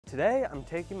Today, I'm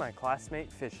taking my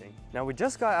classmate fishing. Now, we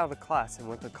just got out of class, and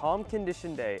with a calm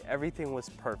condition day, everything was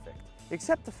perfect.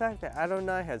 Except the fact that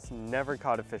Adonai has never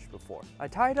caught a fish before. I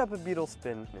tied up a beetle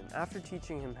spin, and after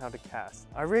teaching him how to cast,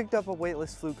 I rigged up a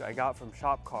weightless fluke I got from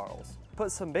Shop Carl's,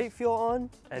 put some bait fuel on,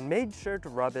 and made sure to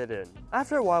rub it in.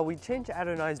 After a while, we changed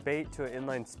Adonai's bait to an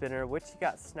inline spinner, which he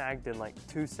got snagged in like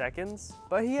 2 seconds,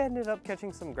 but he ended up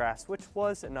catching some grass, which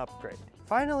was an upgrade.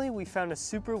 Finally, we found a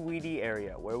super weedy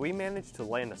area where we managed to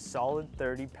land a solid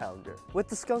 30-pounder. With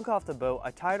the skunk off the boat,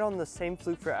 I tied on the same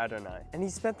fluke for Adonai, and he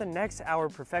spent the next hour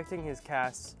perfecting his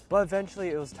casts, but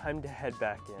eventually it was time to head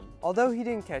back in. Although he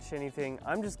didn't catch anything,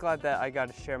 I'm just glad that I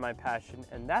got to share my passion,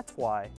 and that's why